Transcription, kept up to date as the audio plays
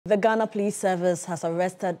The Ghana Police Service has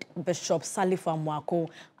arrested Bishop Salifu Amoako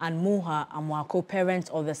and Muha Amoako, parents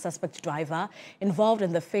of the suspect driver involved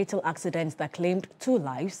in the fatal accident that claimed 2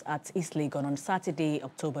 lives at East Legon on Saturday,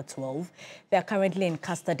 October 12. They are currently in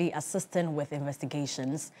custody assisting with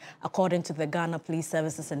investigations. According to the Ghana Police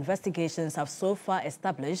Service's investigations have so far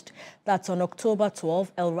established that on October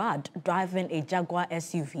 12, Elrad, driving a Jaguar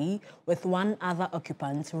SUV with 1 other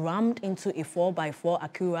occupant, rammed into a 4x4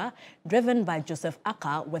 Acura driven by Joseph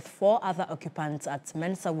Aka with 4 other occupants at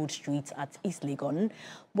Mensa Wood Street at East Legon.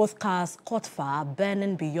 Both cars caught fire,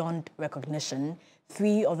 burning beyond recognition.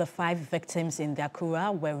 3 of the 5 victims in the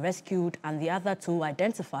Acura were rescued and the other 2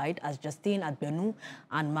 identified as Justine Adbenu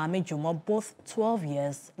and Mame Jumo, both 12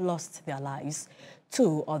 years, lost their lives.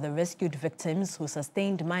 2 of the rescued victims who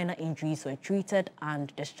sustained minor injuries were treated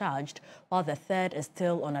and discharged, while the 3rd is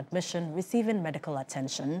still on admission receiving medical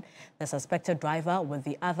attention. The suspected driver with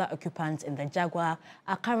the other occupants in the Jaguar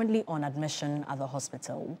are currently on admission at the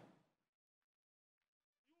hospital.